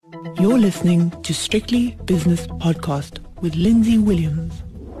You're listening to Strictly Business Podcast with Lindsay Williams.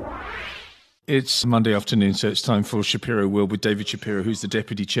 It's Monday afternoon, so it's time for Shapiro World with David Shapiro, who's the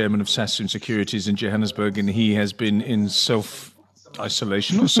Deputy Chairman of Sassoon Securities in Johannesburg, and he has been in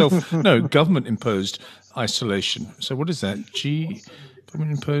self-isolation, or government-imposed isolation. So what is that?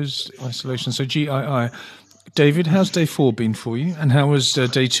 Government-imposed isolation, so GII. David, how's day 4 been for you, and how was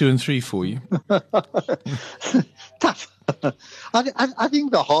day 2 and 3 for you? Tough. I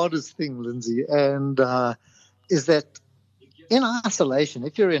think the hardest thing, Lindsay, is that in isolation,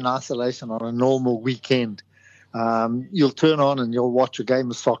 if you're in isolation on a normal weekend, you'll turn on and you'll watch a game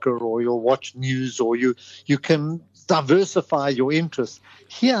of soccer, or you'll watch news, or you can diversify your interests.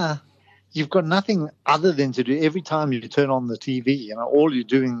 Here, you've got nothing other than to do. Every time you turn on the TV, all you're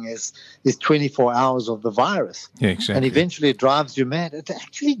doing is 24 hours of the virus. Yeah, exactly. And eventually it drives you mad. It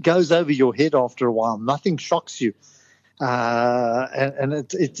actually goes over your head after a while. Nothing shocks you. You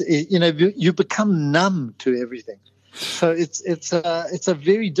become numb to everything. So it's a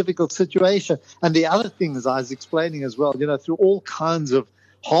very difficult situation. And the other thing, as I was explaining as well, through all kinds of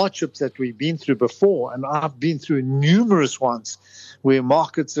hardships that we've been through before, and I've been through numerous ones where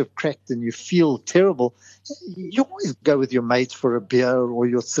markets have cracked and you feel terrible, you always go with your mates for a beer, or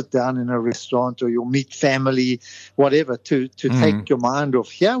you'll sit down in a restaurant, or you'll meet family, whatever, to take your mind off.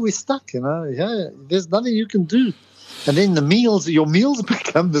 Here we're stuck, yeah, there's nothing you can do. And then your meals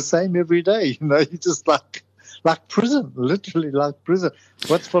become the same every day. You're just like prison, literally like prison.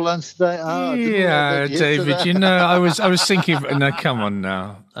 What's for lunch today? Yeah, David, I was thinking, no, come on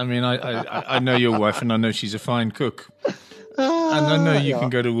now. I mean, I know your wife, and I know she's a fine cook. And I know you can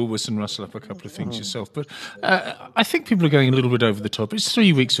go to Woolworths and rustle up a couple of things yourself. But I think people are going a little bit over the top. It's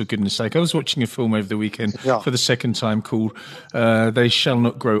 3 weeks, for goodness sake. I was watching a film over the weekend for the second time called They Shall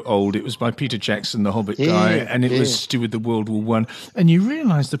Not Grow Old. It was by Peter Jackson, the Hobbit guy, and it was to do with the World War One. And you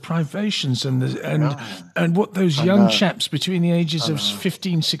realise the privations and what those young chaps between the ages of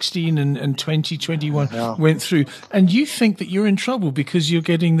 15, 16 and 20, 21 went through. And you think that you're in trouble because you're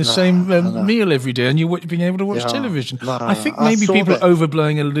getting the same meal every day and you're being able to watch television. I think maybe people are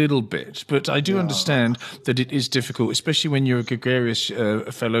overblowing a little bit, but I do understand that it is difficult, especially when you're a gregarious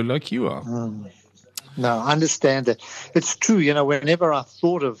fellow like you are. No, I understand that. It's true. Whenever I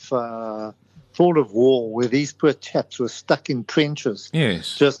thought of war, where these poor chaps were stuck in trenches,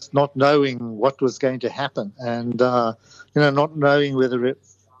 just not knowing what was going to happen, and not knowing whether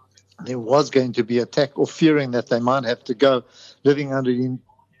there was going to be attack, or fearing that they might have to go, living under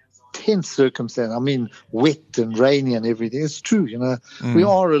intense circumstance. I mean, wet and rainy and everything. It's true, we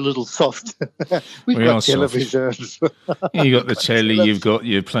are a little soft. We've got televisions. You got the telly.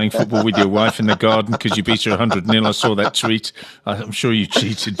 You're playing football with your wife in the garden because you beat her 100-0. I saw that tweet. I'm sure you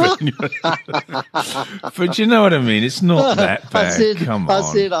cheated, but you know what I mean. It's not that bad.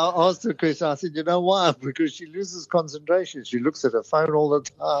 I asked her a question. I said, why? Because she loses concentration. She looks at her phone all the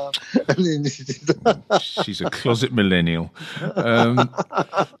time. And then she's a closet millennial.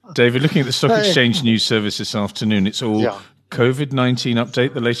 David, looking at the Stock Exchange News Service this afternoon, it's all COVID-19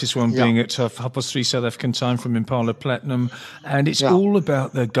 update, the latest one being at 3:30 South African time from Impala Platinum, and it's all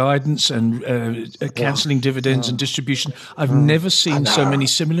about the guidance and cancelling dividends and distribution. I've never seen so many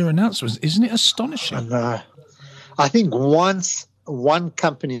similar announcements. Isn't it astonishing? I think once one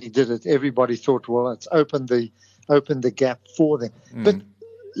company did it, everybody thought, well, it's opened the gap for them. But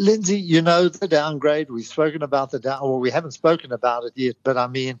Lindsay, the downgrade. We've spoken about we haven't spoken about it yet, but I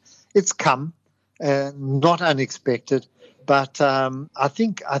mean, it's come, not unexpected. But I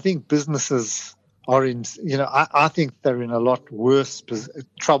think businesses are in, I think they're in a lot worse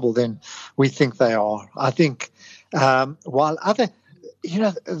trouble than we think they are. I think while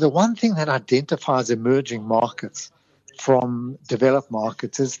the one thing that identifies emerging markets from developed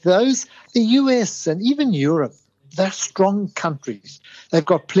markets is the US and even Europe. They're strong countries. They've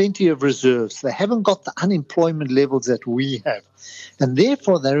got plenty of reserves. They haven't got the unemployment levels that we have. And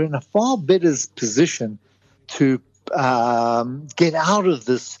therefore, they're in a far better position to get out of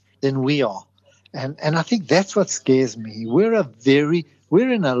this than we are. And I think that's what scares me.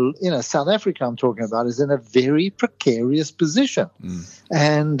 South Africa I'm talking about is in a very precarious position.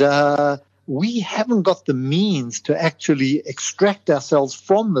 And we haven't got the means to actually extract ourselves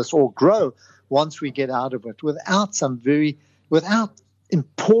from this or grow once we get out of it, without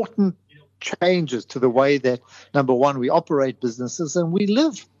important changes to the way that, number one, we operate businesses and we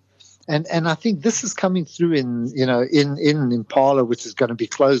live. And I think this is coming through in Impala, which is going to be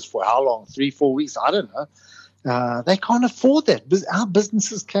closed for how long? 3-4 weeks? I don't know. They can't afford that. Our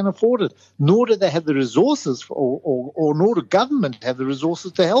businesses can't afford it, nor do they have the resources, or nor do government have the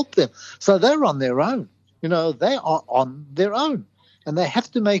resources to help them. So they're on their own. They are on their own. and they have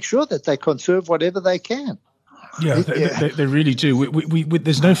to make sure that they conserve whatever they can. Yeah, they really do.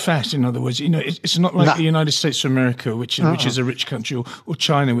 There's no fat, in other words. It's not like the United States of America, which is a rich country, or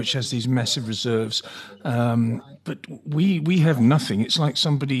China, which has these massive reserves. But we have nothing. It's like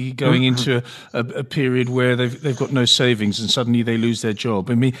somebody going into a period where they've got no savings and suddenly they lose their job.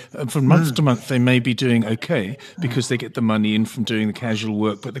 I mean, from month to month, they may be doing okay because they get the money in from doing the casual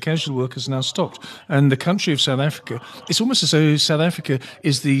work, but the casual work has now stopped. And the country of South Africa, it's almost as though South Africa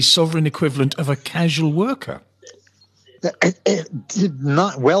is the sovereign equivalent of a casual worker.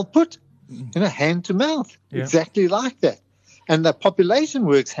 Not well put, hand to mouth, exactly like that. And the population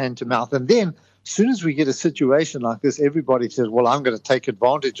works hand to mouth. And then as soon as we get a situation like this, everybody says, well, I'm going to take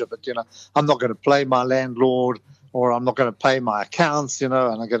advantage of it. I'm not going to play my landlord, or I'm not going to pay my accounts, and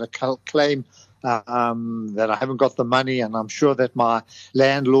I'm going to claim that I haven't got the money. And I'm sure that my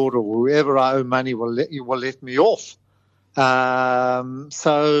landlord or whoever I owe money will let me off.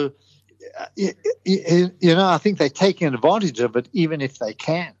 So I think they're taking advantage of it, even if they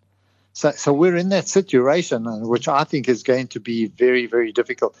can. So we're in that situation, which I think is going to be very, very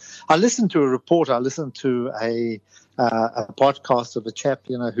difficult. I listened to a report. I listened to a podcast of a chap,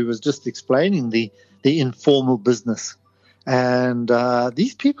 who was just explaining the informal business. And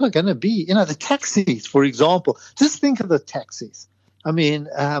these people are going to be, the taxis, for example. Just think of the taxis. I mean,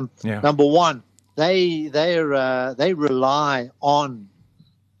 number one, they rely on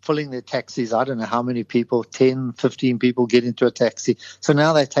filling their taxis. I don't know how many people, 10, 15 people get into a taxi. So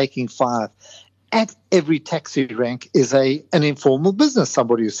now they're taking 5. At every taxi rank is an informal business,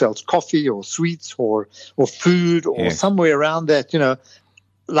 somebody who sells coffee or sweets or food or somewhere around that,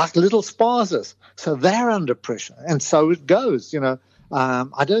 like little spazzes. So they're under pressure. And so it goes,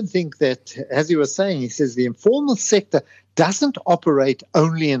 I don't think that, as he was saying, he says the informal sector doesn't operate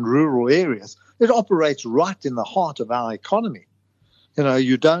only in rural areas. It operates right in the heart of our economy.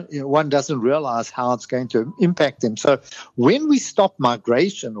 One doesn't realize how it's going to impact them. So when we stop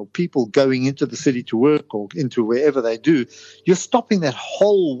migration or people going into the city to work or into wherever they do, you're stopping that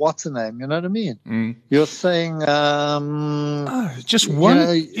whole, what's the name? You know what I mean? You're saying, just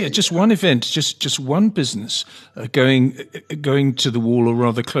one event, just one business going to the wall, or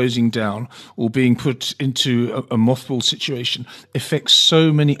rather closing down or being put into a mothball situation affects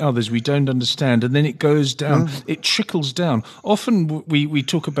so many others we don't understand. And then it goes down, it trickles down. Often we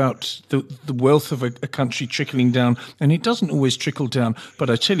talk about the wealth of a country trickling down, and it doesn't always trickle down.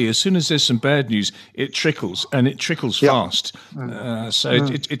 But I tell you, as soon as there's some bad news, it trickles, and it trickles fast.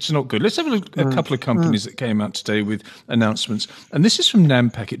 It's not good. Let's have a couple of companies that came out today with announcements. And this is from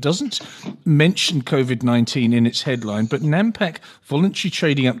Nampak. It doesn't mention COVID-19 in its headline, but Nampak voluntary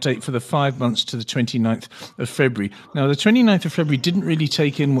trading update for the 5 months to the 29th of February. Now, the 29th of February didn't really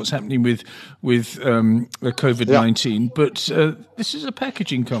take in what's happening with COVID-19, but this is a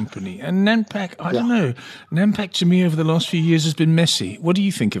packaging company, and Nampak, I don't know. Nampak, to me, over the last few years has been messy. What do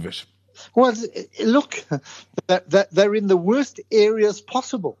you think of it? Well, look, they're in the worst areas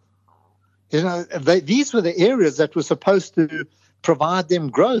possible. These were the areas that were supposed to provide them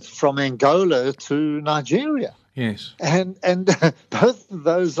growth, from Angola to Nigeria. Yes. And both of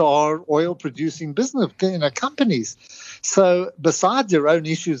those are oil-producing business companies. So besides their own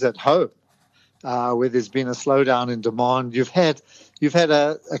issues at home, where there's been a slowdown in demand, you've had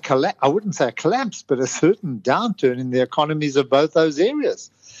a collapse. I wouldn't say a collapse, but a certain downturn in the economies of both those areas.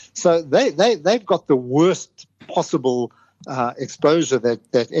 So they've got the worst possible exposure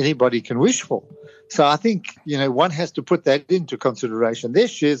that anybody can wish for. So I think one has to put that into consideration. Their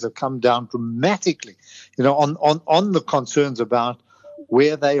shares have come down dramatically, on the concerns about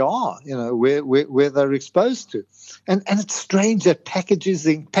where they are, where they're exposed to. And it's strange that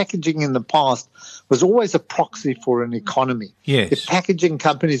packaging in the past was always a proxy for an economy. Yes. If packaging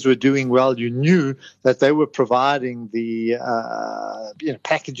companies were doing well, you knew that they were providing the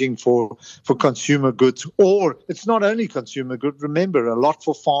packaging for consumer goods. Or it's not only consumer goods. Remember, a lot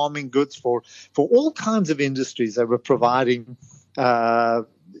for farming goods, for all kinds of industries. They were providing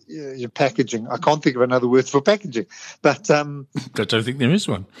your packaging. I can't think of another word for packaging, but I don't think there is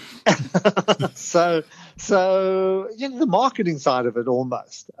one. So the marketing side of it,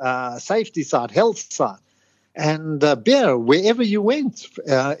 almost safety side, health side, and beer. Wherever you went,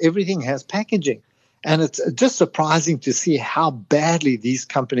 everything has packaging, and it's just surprising to see how badly these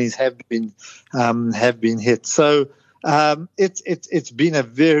companies have been hit. So it's been a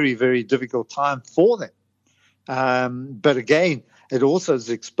very, very difficult time for them. But again, it also has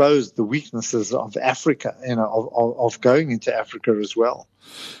exposed the weaknesses of Africa, of going into Africa as well.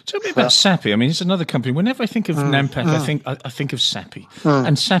 Tell me about Sappi. I mean, it's another company. Whenever I think of Nampak, I think of Sappi.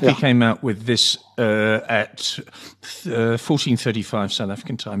 And Sappi came out with this at 14:35 South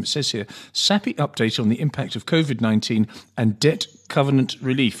African time. It says here, Sappi update on the impact of COVID-19 and debt covenant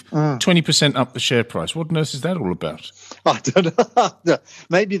relief. 20% up the share price. What on earth is that all about? I don't know.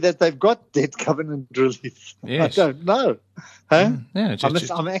 Maybe that they've got debt covenant relief. Yes. I don't know. Huh? Yeah,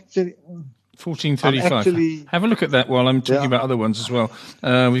 I'm actually... 14:35. Have a look at that while I'm talking about other ones as well.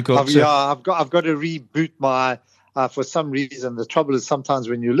 We've got. I've got to reboot my. For some reason, the trouble is sometimes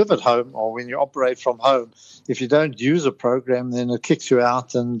when you live at home or when you operate from home, if you don't use a program, then it kicks you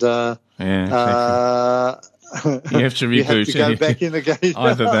out and. You have to reboot. You have to go back in again.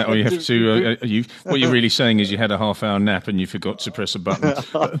 Either that, or you have to. What you're really saying is you had a half-hour nap and you forgot to press a button.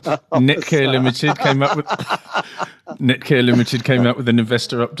 Netcare Limited came up with. Netcare Limited came out with an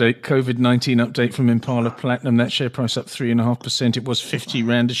investor update, COVID-19 update from Impala Platinum. That share price up 3.5%. It was 50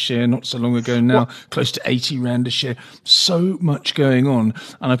 Rand a share not so long ago now, close to 80 Rand a share. So much going on.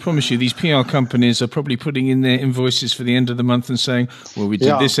 And I promise you, these PR companies are probably putting in their invoices for the end of the month and saying, well, we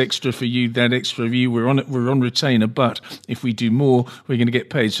did this extra for you, that extra for you. We're on retainer, but if we do more, we're going to get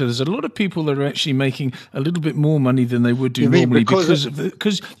paid. So there's a lot of people that are actually making a little bit more money than they would do normally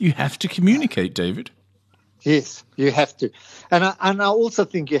because you have to communicate, David. Yes, you have to. And I also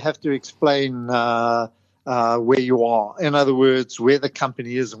think you have to explain where you are. In other words, where the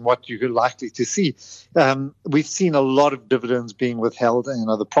company is and what you're likely to see. We've seen a lot of dividends being withheld.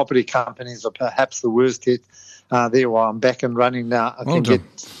 The property companies are perhaps the worst hit. There you are. I'm back and running now. I can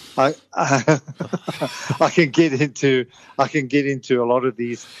get into a lot of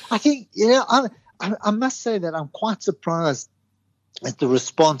these. I think, I must say that I'm quite surprised at the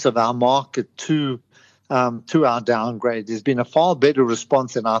response of our market to our downgrade. There's been a far better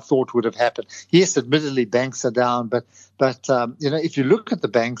response than I thought would have happened. Yes, admittedly, banks are down, but if you look at the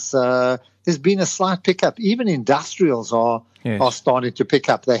banks, there's been a slight pickup. Even industrials are starting to pick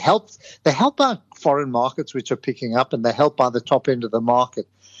up. They help our foreign markets, which are picking up, and they help by the top end of the market.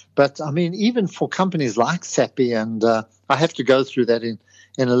 But I mean, even for companies like Sappi, and I have to go through that in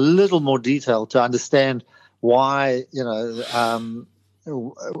a little more detail to understand why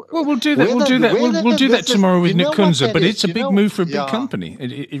well, we'll do that. We'll do that tomorrow with Nick Kunze. But it's a big move for a big company.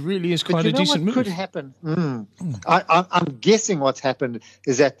 It really is quite a decent move. What could happen? I'm guessing what's happened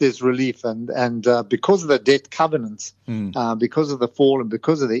is that there's relief, and because of the debt covenants, because of the fall, and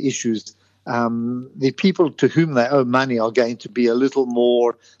because of the issues, the people to whom they owe money are going to be a little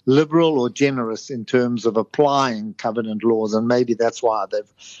more liberal or generous in terms of applying covenant laws, and maybe that's why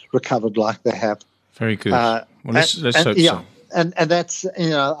they've recovered like they have. Very good. Well, let's hope so. And that's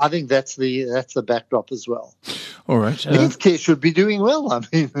I think that's the backdrop as well. All right. Healthcare should be doing well. I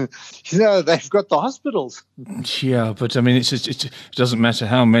mean, they've got the hospitals. Yeah, but I mean, it doesn't matter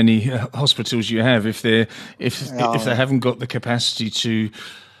how many hospitals you have if they haven't got the capacity to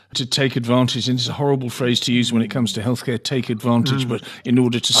take advantage, and it's a horrible phrase to use when it comes to healthcare, take advantage, but in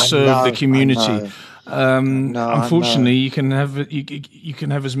order to serve the community. Unfortunately, you can have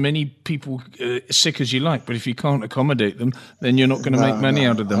as many people sick as you like, but if you can't accommodate them, then you're not going to make money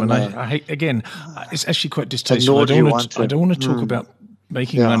out of them. And I hate, again, it's actually quite distasteful. I don't want to talk about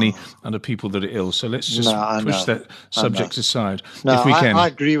making money under people that are ill. So let's just push that subject aside if we can. I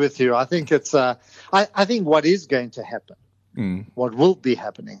agree with you. I think it's. I think what is going to happen. What will be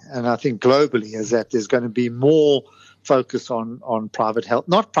happening, and I think globally, is that there's going to be more focus on private health,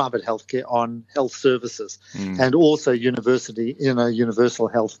 not private healthcare, on health services, and also universal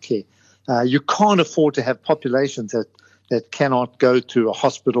health care. You can't afford to have populations that cannot go to a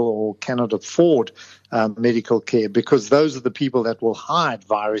hospital or cannot afford medical care, because those are the people that will hide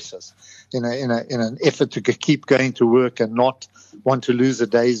viruses in an effort to keep going to work and not want to lose a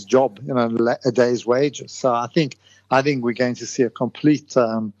day's job, a day's wages. So I think we're going to see a complete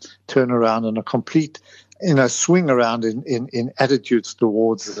turnaround and a complete swing around in attitudes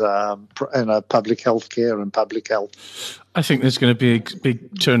towards public health care and public health. I think there's going to be a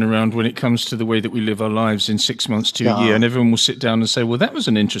big turnaround when it comes to the way that we live our lives in 6 months to a year, and everyone will sit down and say, well, that was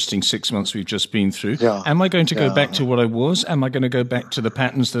an interesting 6 months we've just been through. Am I going to go back to what I was? Am I going to go back to the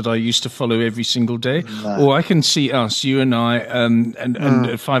patterns that I used to follow every single day? Or I can see us, you and I,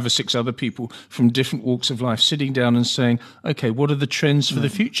 and 5 or 6 other people from different walks of life sitting down and saying, okay, what are the trends for the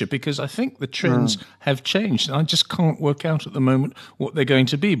future? Because I think the trends have changed. And I just can't work out at the moment what they're going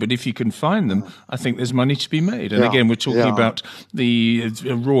to be. But if you can find them, I think there's money to be made. And again, we're talking talking about the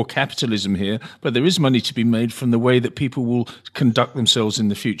raw capitalism here, but there is money to be made from the way that people will conduct themselves in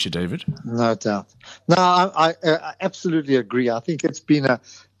the future, David. No doubt. No, I absolutely agree. I think it's been a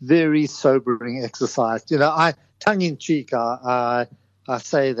very sobering exercise. Tongue in cheek, I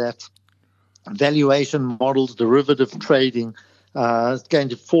say that valuation models, derivative trading, is going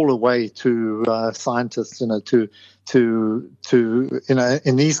to fall away to scientists. In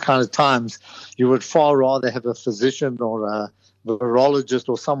these kind of times, you would far rather have a physician or a virologist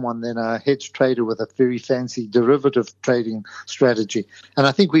or someone than a hedge trader with a very fancy derivative trading strategy. And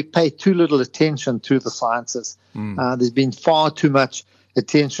I think we've paid too little attention to the sciences. There's been far too much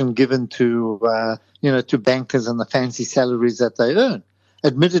attention given to bankers and the fancy salaries that they earn.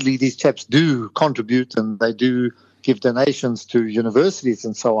 Admittedly, these chaps do contribute and they do give donations to universities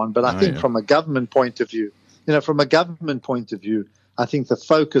and so on. But I think from a government point of view, I think the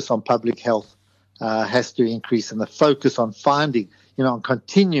focus on public health has to increase, and the focus on finding, on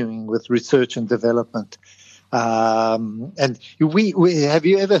continuing with research and development. And we have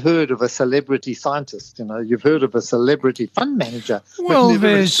you ever heard of a celebrity scientist? You've heard of a celebrity fund manager. Well,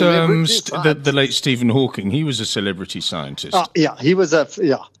 there's the late Stephen Hawking. He was a celebrity scientist. He was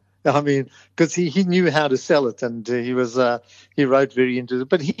because he knew how to sell it, and he wrote very into it.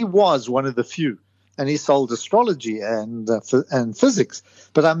 But he was one of the few, and he sold astrology and physics.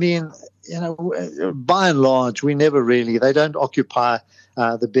 But by and large, they don't occupy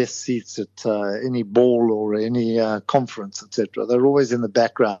the best seats at any ball or any conference, etc. They're always in the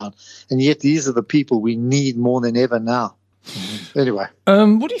background, and yet these are the people we need more than ever now. Anyway,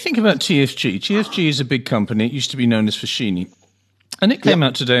 what do you think about TFG? TFG is a big company. It used to be known as Foschini. And it came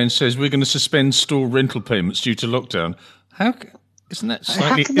out today and says we're going to suspend store rental payments due to lockdown. Isn't that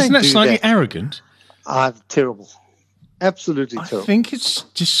slightly arrogant? Terrible, absolutely terrible. I think it's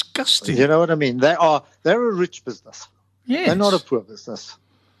disgusting. You know what I mean? They're a rich business. Yes. They're not a poor business.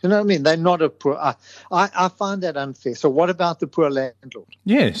 You know what I mean? They're not a poor. I find that unfair. So what about the poor landlord?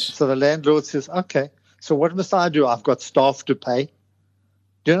 Yes. So the landlord says, okay, so what must I do? I've got staff to pay.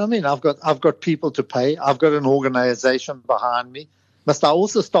 Do you know what I mean? I've got people to pay. I've got an organization behind me. Must I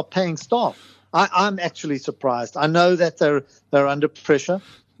also stop paying staff? I'm actually surprised. I know that they're under pressure.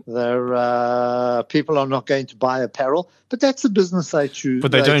 People are not going to buy apparel, but that's the business they choose.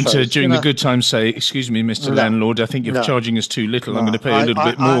 But they don't, during the good times, say, excuse me, Mr. Landlord, I think you're charging us too little. I'm going to pay a little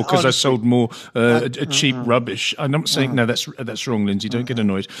bit more because I sold more cheap rubbish. I'm not saying, no, that's wrong, Lindsay. Don't get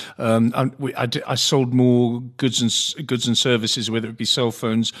annoyed. I sold more goods and services, whether it be cell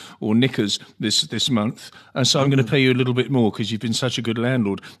phones or knickers this month. And so I'm going to pay you a little bit more because you've been such a good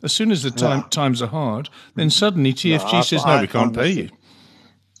landlord. As soon as the times are hard, then suddenly TFG says, no, we can't pay you.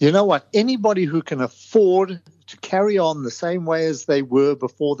 You know what? Anybody who can afford to carry on the same way as they were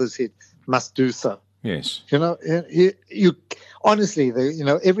before this hit must do so. Yes. You honestly,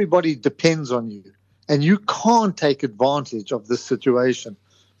 everybody depends on you, and you can't take advantage of this situation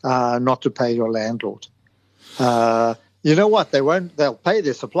not to pay your landlord. You know what? They'll pay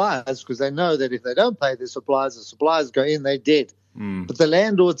their suppliers because they know that if they don't pay their suppliers, the suppliers go in, they're dead. But the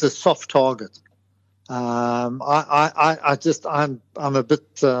landlord's a soft target. I'm a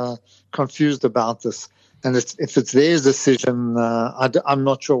bit confused about this, and if it's their decision, I'm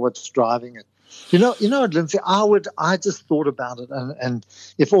not sure what's driving it. You know what, Lindsay? I just thought about it, and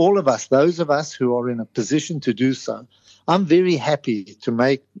if all of us, those of us who are in a position to do so, I'm very happy to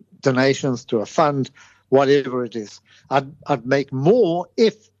make donations to a fund, whatever it is. I'd make more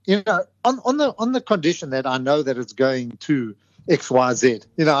if on the condition that I know that it's going to XYZ.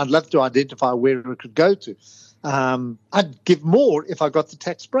 I'd love to identify where it could go to. I'd give more if I got the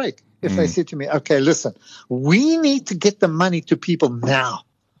tax break. If they said to me, okay, listen, we need to get the money to people now.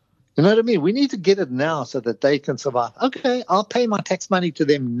 You know what I mean? We need to get it now so that they can survive. Okay, I'll pay my tax money to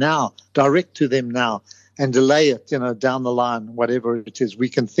them now, direct to them now, and delay it, down the line, whatever it is. We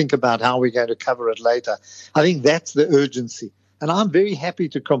can think about how we're going to cover it later. I think that's the urgency. And I'm very happy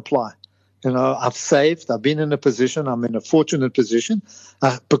to comply. I've saved. I've been in a position. I'm in a fortunate position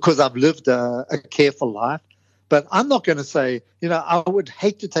because I've lived a careful life. But I'm not going to say, I would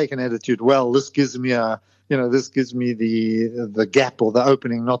hate to take an attitude. Well, this gives me the gap or the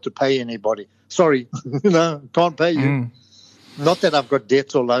opening not to pay anybody. Sorry, can't pay you. Not that I've got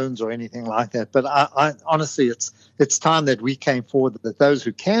debts or loans or anything like that. But I honestly, it's time that we came forward, that those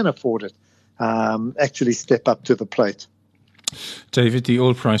who can afford it actually step up to the plate. David, the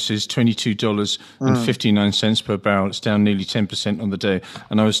oil price is $22.59 per barrel. It's down nearly 10% on the day.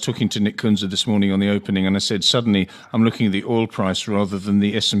 And I was talking to Nick Kunze this morning on the opening, and I said, suddenly I'm looking at the oil price rather than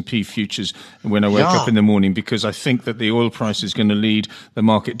the S&P futures when I wake up in the morning, because I think that the oil price is going to lead the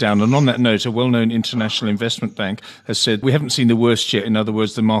market down. And on that note, a well-known international investment bank has said, we haven't seen the worst yet. In other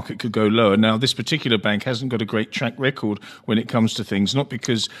words, the market could go lower. Now, this particular bank hasn't got a great track record when it comes to things, not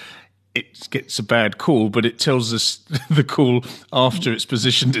because it gets a bad call, but it tells us the call after it's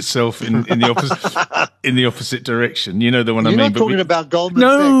positioned itself in the opposite direction. You know the one You're I mean. Not talking about Goldman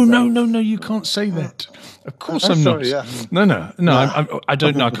No, Sachs, no. You can't say that. Of course, I'm sorry, not. yeah. No. I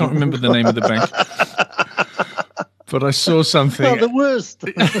don't know. I can't remember the name of the bank. But I saw something. Oh, the worst.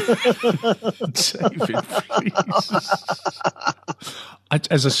 David, please.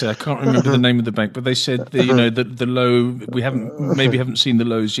 As I said, I can't remember the name of the bank, but they said the low. We haven't seen the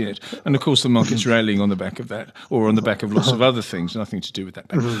lows yet, and of course the market's rallying on the back of that, or on the back of lots of other things, nothing to do with that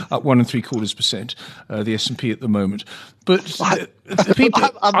bank. Up 1.75%, the S&P at the moment. But the people,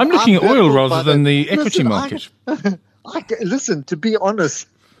 I'm looking at oil rather than the equity market. Listen, to be honest,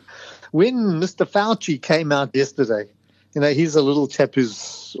 when Mr. Fauci came out yesterday, he's a little chap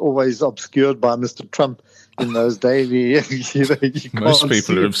who's always obscured by Mr. Trump in those daily. Most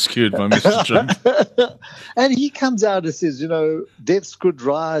people are obscured by Mr. Trump. And he comes out and says, deaths could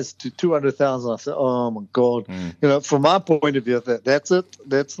rise to 200,000. I said, oh, my God. From my point of view, that's it.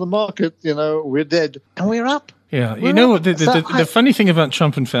 That's the market. We're dead. And we're up. Yeah, you know what? The funny thing about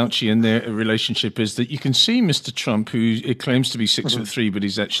Trump and Fauci and their relationship is that you can see Mr. Trump, who claims to be 6'3", but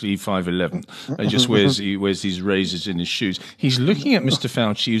he's actually 5'11". He just wears these razors in his shoes. He's looking at Mr.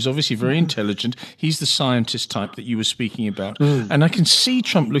 Fauci, who's obviously very intelligent. He's the scientist type that you were speaking about, and I can see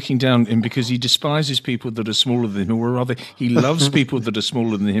Trump looking down at him because he despises people that are smaller than him, or rather, he loves people that are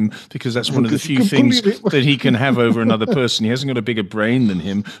smaller than him because that's one of the few things that he can have over another person. He hasn't got a bigger brain than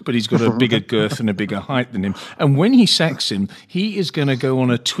him, but he's got a bigger girth and a bigger height than him. And when he sacks him, he is going to go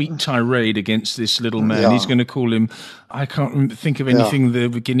on a tweet tirade against this little man. Yeah. He's going to call him, I can't think of anything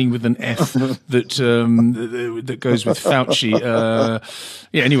beginning with an F that goes with Fauci.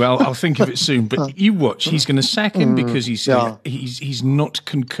 Anyway, I'll think of it soon. But you watch, he's going to sack him because he's not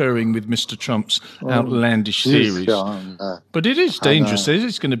concurring with Mr. Trump's outlandish theories. But it is dangerous.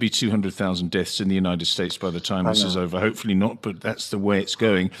 There's going to be 200,000 deaths in the United States by the time this is over. Hopefully not, but that's the way it's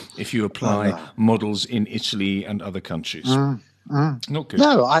going if you apply models in Italy and other countries. Not good.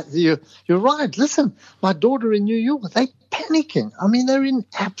 No, you're right. Listen, my daughter in New York, they're panicking. I mean, they're in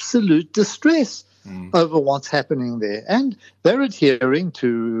absolute distress over what's happening there. And they're adhering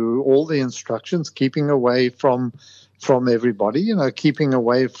to all the instructions, keeping away from everybody, keeping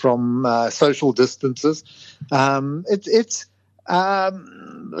away from social distances. It's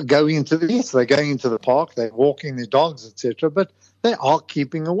going into they're going into the park, they're walking their dogs, etc. But they are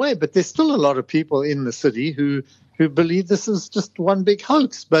keeping away. But there's still a lot of people in the city who believe this is just one big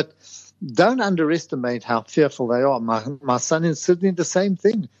hoax. But don't underestimate how fearful they are. My son in Sydney, the same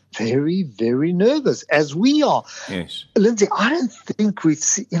thing. Very, very nervous, as we are. Yes. Lindsay, I don't think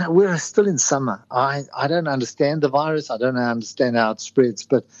we're still in summer. I don't understand the virus. I don't understand how it spreads,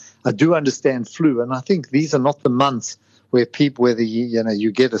 but I do understand flu. And I think these are not the months where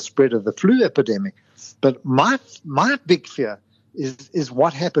you get a spread of the flu epidemic. But my big fear is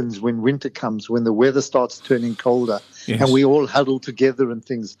what happens when winter comes, when the weather starts turning colder and we all huddle together and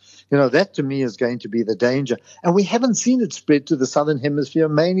things. That to me is going to be the danger. And we haven't seen it spread to the southern hemisphere,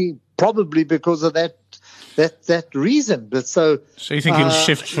 mainly probably because of that reason. But so you think it'll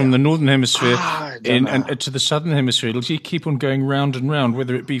shift from the northern hemisphere and to the southern hemisphere? It'll keep on going round and round,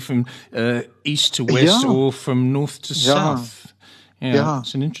 whether it be from east to west or from north to south. Yeah,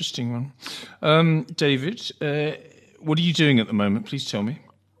 it's an interesting one. David, what are you doing at the moment? Please tell me.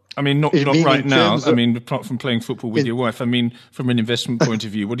 I mean, not right now. I mean, apart from playing football with your wife. I mean, from an investment point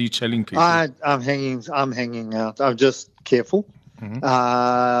of view, what are you telling people? I'm hanging out. I'm just careful.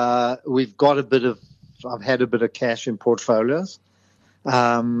 We've got I've had a bit of cash in portfolios.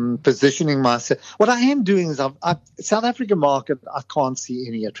 Positioning myself. What I am doing is South African market, I can't see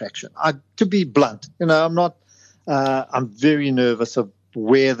any attraction. To be blunt, I'm not. I'm very nervous of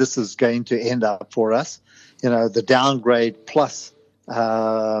where this is going to end up for us. The downgrade plus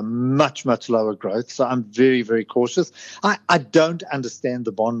much, much lower growth. So I'm very, very cautious. I don't understand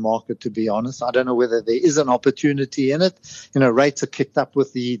the bond market, to be honest. I don't know whether there is an opportunity in it. Rates are kicked up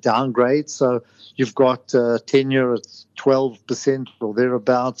with the downgrade. So you've got 10-year at 12% or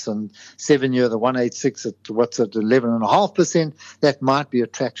thereabouts, and 7-year, the 186 at 11.5%. That might be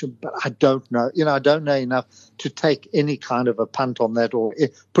attraction, but I don't know. I don't know enough to take any kind of a punt on that or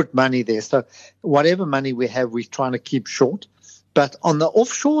put money there. So whatever money we have, we're trying to keep short. But on the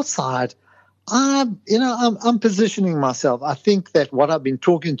offshore side, I'm positioning myself. I think that what I've been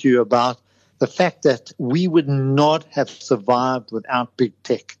talking to you about, the fact that we would not have survived without big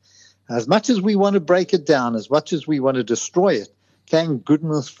tech. As much as we want to break it down, as much as we want to destroy it, thank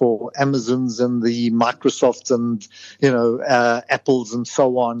goodness for Amazons and the Microsofts and, Apples and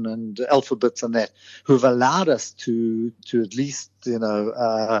so on and Alphabets and that, who've allowed us to at least,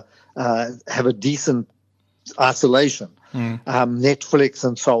 have a decent isolation, Netflix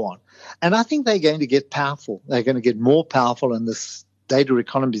and so on. And I think they're going to get powerful. They're going to get more powerful, and this data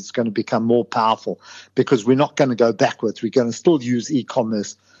economy is going to become more powerful because we're not going to go backwards. We're going to still use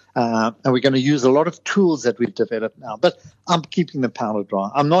e-commerce, and we're going to use a lot of tools that we've developed now. But I'm keeping the powder dry.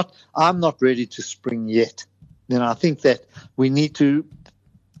 I'm not ready to spring yet. I think that we need to,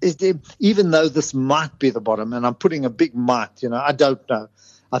 even though this might be the bottom, and I'm putting a big might, I don't know.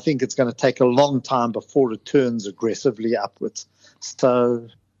 I think it's going to take a long time before it turns aggressively upwards. So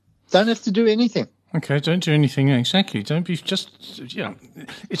don't have to do anything. Okay, don't do anything. Exactly. Don't be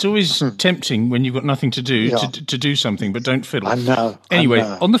it's always tempting when you've got nothing to do to do something, but don't fiddle. I know. Anyway,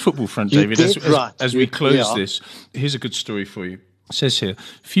 on the football front, David, as we close this, here's a good story for you. It says here,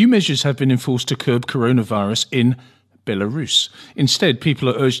 few measures have been enforced to curb coronavirus in Belarus. Instead, people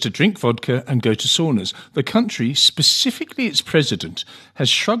are urged to drink vodka and go to saunas. The country, specifically its president, has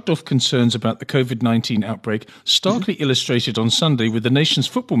shrugged off concerns about the COVID-19 outbreak, starkly illustrated on Sunday with the nation's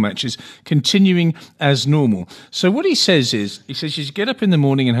football matches continuing as normal. So what he says you should get up in the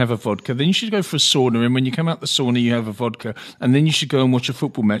morning and have a vodka, then you should go for a sauna, and when you come out the sauna you have a vodka, and then you should go and watch a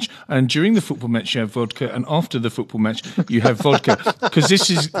football match, and during the football match you have vodka, and after the football match you have vodka,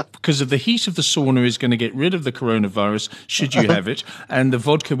 because of the heat of the sauna is going to get rid of the coronavirus should you have it, and the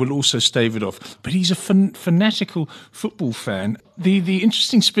vodka will also stave it off. But he's a fanatical football fan. The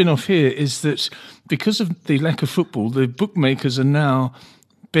interesting spin-off here is that because of the lack of football, the bookmakers are now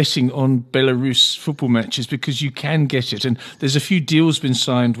betting on Belarus football matches because you can get it. And there's a few deals been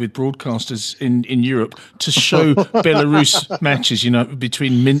signed with broadcasters in Europe to show Belarus matches,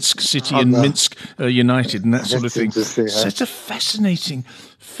 between Minsk City and Minsk United and that sort of thing. So it's a fascinating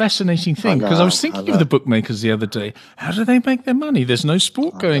thing, because I was thinking of the bookmakers the other day. How do they make their money? There's no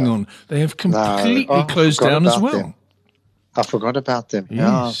sport going on. They have completely closed down as well. Them. I forgot about them.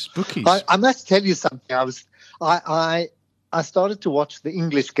 Yes, bookies. I must tell you something. I started to watch the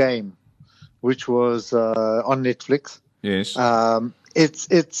English Game, which was on Netflix. Yes.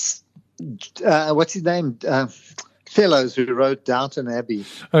 It's what's his name? Fellows, who wrote Downton Abbey.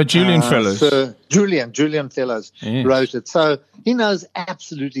 Julian Fellows. Julian Fellows wrote it. So he knows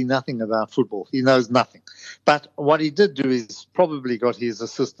absolutely nothing about football. He knows nothing. But what he did do is probably got his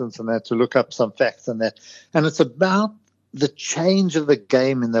assistants and that to look up some facts and that. And it's about the change of the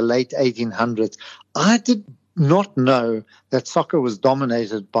game in the late 1800s. I did not know that soccer was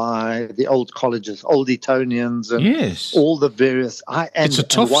dominated by the old colleges, old Etonians, and all the various. It's a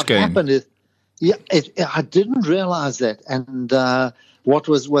tough game. Happened is, I didn't realize that. And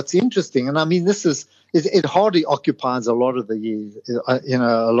what's interesting, and I mean, it hardly occupies a lot of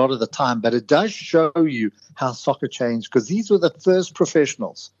a lot of the time, but it does show you how soccer changed, because these were the first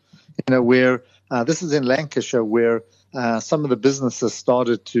professionals, where this is in Lancashire, where some of the businesses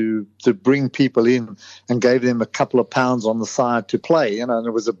started to bring people in and gave them a couple of pounds on the side to play. And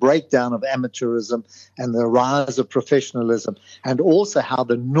it was a breakdown of amateurism and the rise of professionalism, and also how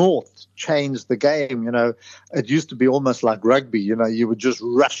the North changed the game. It used to be almost like rugby. You would just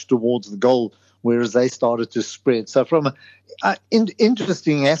rush towards the goal, whereas they started to spread. So from an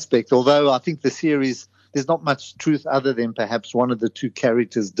interesting aspect, although I think the series, there's not much truth other than perhaps one of the two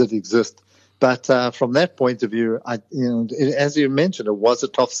characters did exist. But from that point of view, as you mentioned, it was a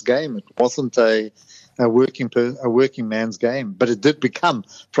tough game. It wasn't a working man's game, but it did become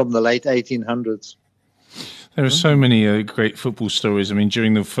from the late 1800s. There are so many great football stories. I mean,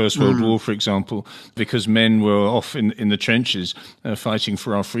 during the First World War, for example, because men were off in the trenches fighting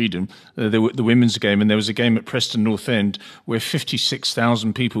for our freedom, there were the women's game, and there was a game at Preston North End where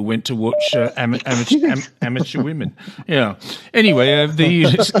 56,000 people went to watch amateur women. Yeah. Anyway,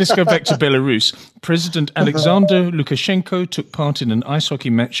 let's go back to Belarus. President Alexander Lukashenko took part in an ice hockey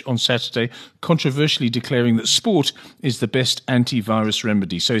match on Saturday, controversially declaring that sport is the best antivirus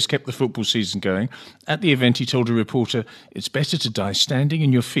remedy. So he's kept the football season going. At the event, he told a reporter, "It's better to die standing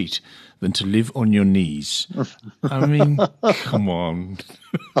in your feet than to live on your knees." I mean, come on.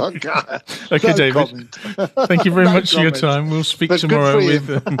 Oh, God. Okay, No David. comment. Thank you very No much for your comment. time. We'll speak But good tomorrow for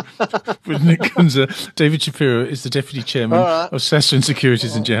with Nick Gunzer. David Shapiro is the Deputy Chairman of Sasson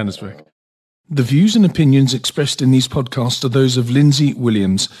Securities in Johannesburg. The views and opinions expressed in these podcasts are those of Lindsay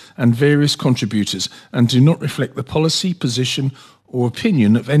Williams and various contributors and do not reflect the policy, position, or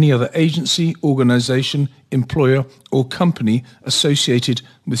opinion of any other agency, organisation, employer, or company associated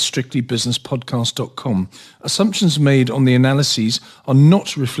with strictlybusinesspodcast.com. Assumptions made on the analyses are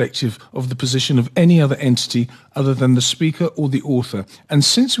not reflective of the position of any other entity other than the speaker or the author. And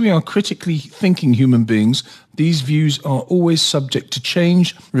since we are critically thinking human beings, these views are always subject to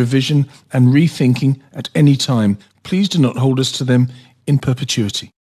change, revision, and rethinking at any time. Please do not hold us to them in perpetuity.